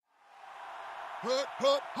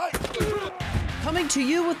Coming to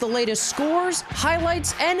you with the latest scores,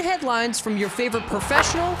 highlights, and headlines from your favorite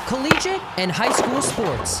professional, collegiate, and high school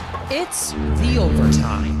sports. It's The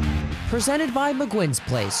Overtime. Presented by McGuinn's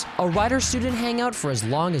Place, a writer-student hangout for as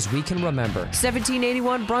long as we can remember.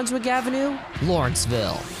 1781 Brunswick Avenue,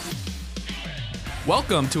 Lawrenceville.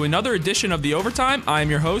 Welcome to another edition of The Overtime. I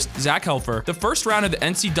am your host, Zach Helfer. The first round of the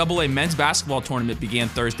NCAA men's basketball tournament began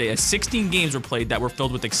Thursday as 16 games were played that were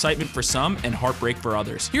filled with excitement for some and heartbreak for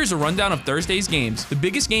others. Here's a rundown of Thursday's games. The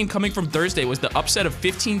biggest game coming from Thursday was the upset of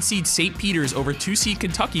 15-seed St. Peter's over 2-seed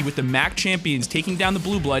Kentucky, with the MAC champions taking down the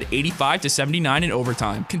Blue Blood 85-79 in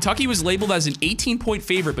overtime. Kentucky was labeled as an 18-point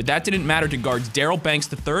favorite, but that didn't matter to guards Daryl Banks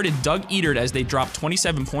III and Doug Edert as they dropped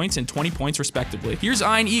 27 points and 20 points respectively. Here's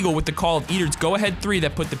Ian Eagle with the call of Edert's go-ahead three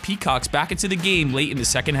that put the Peacocks back into the game late in the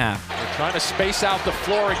second half. They're trying to space out the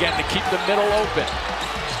floor again to keep the middle open.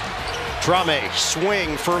 Drame,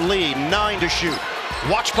 swing for Lee, 9 to shoot.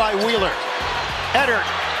 Watched by Wheeler. Edert.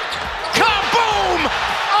 Kaboom!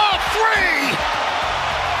 A three!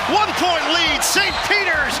 1 point lead, St.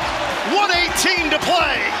 Peter's, 1:18 to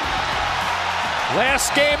play.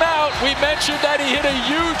 Last game out, we mentioned that he hit a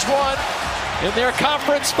huge one in their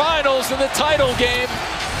conference finals in the title game.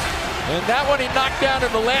 And that one he knocked down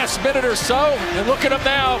in the last minute or so. And look at him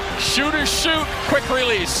now. Shooters shoot. Quick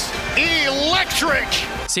release. Electric!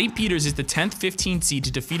 St. Peter's is the 10th 15 seed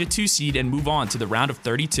to defeat a 2 seed and move on to the round of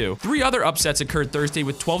 32. 3 other upsets occurred Thursday,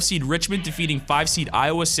 with 12 seed Richmond defeating 5 seed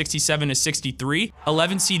Iowa 67-63,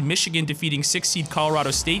 11 seed Michigan defeating 6 seed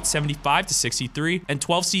Colorado State 75-63, and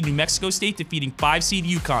 12 seed New Mexico State defeating 5 seed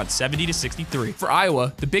UConn 70-63. For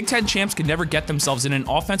Iowa, the Big Ten champs could never get themselves in an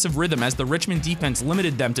offensive rhythm as the Richmond defense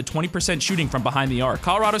limited them to 20% shooting from behind the arc.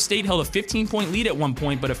 Colorado State held a 15-point lead at one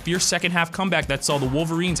point, but a fierce second half comeback that saw the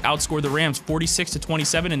Wolverines outscore the Rams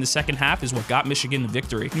 46-27 in the second half is what got Michigan the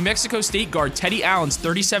victory. New Mexico State guard Teddy Allen's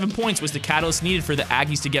 37 points was the catalyst needed for the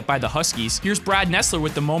Aggies to get by the Huskies. Here's Brad Nessler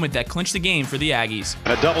with the moment that clinched the game for the Aggies.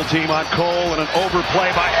 A double team on Cole and an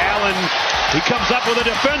overplay by Allen. He comes up with a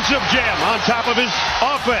defensive gem on top of his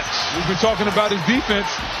offense. We've been talking about his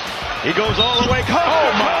defense. He goes all the way, coast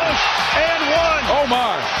to coast, and one. Oh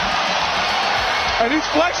my. And he's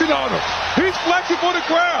flexing on him. He's flexing for the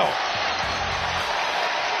crowd.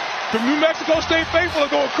 The New Mexico State faithful are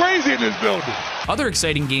going crazy in this building. Other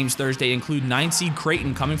exciting games Thursday include 9-seed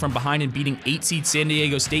Creighton coming from behind and beating 8-seed San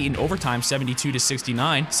Diego State in overtime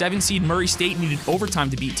 72-69. 7-seed Murray State needed overtime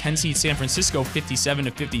to beat 10-seed San Francisco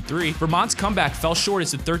 57-53. Vermont's comeback fell short as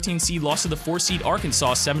the 13-seed lost to the 4-seed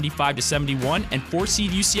Arkansas 75-71, and 4-seed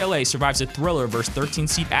UCLA survives a thriller versus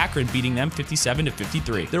 13-seed Akron beating them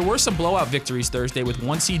 57-53. There were some blowout victories Thursday, with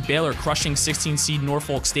 1-seed Baylor crushing 16-seed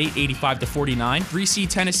Norfolk State 85-49. 3-seed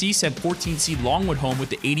Tennessee sent 14-seed Longwood home with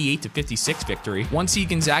the 88-56 victory. 1-seed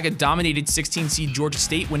Gonzaga dominated 16-seed Georgia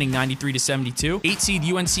State, winning 93-72. 8-seed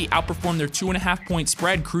UNC outperformed their 2.5-point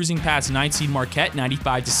spread, cruising past 9-seed Marquette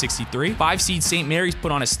 95-63. 5-seed St. Mary's put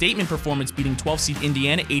on a statement performance, beating 12-seed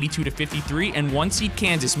Indiana 82-53, and 1-seed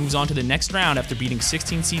Kansas moves on to the next round after beating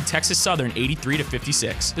 16-seed Texas Southern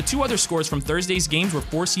 83-56. The 2 other scores from Thursday's games were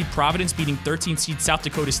 4-seed Providence beating 13-seed South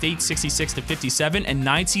Dakota State 66-57, and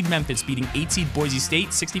 9-seed Memphis beating 8-seed Boise State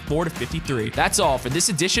 64-53. That's all for this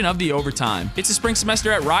edition of The Overtime. It's a spring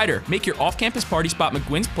semester at Rider. Make your off-campus party spot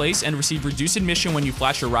McGuinn's Place and receive reduced admission when you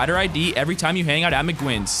flash your Rider ID every time you hang out at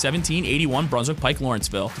McGuinn's, 1781 Brunswick Pike,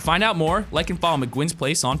 Lawrenceville. To find out more, like and follow McGuinn's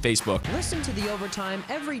Place on Facebook. Listen to The Overtime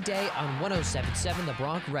every day on 107.7 The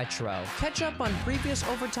Bronx Retro. Catch up on previous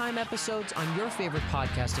Overtime episodes on your favorite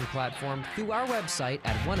podcasting platform through our website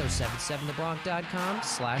at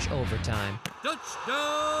 1077thebronx.com/overtime.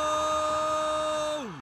 Touchdown!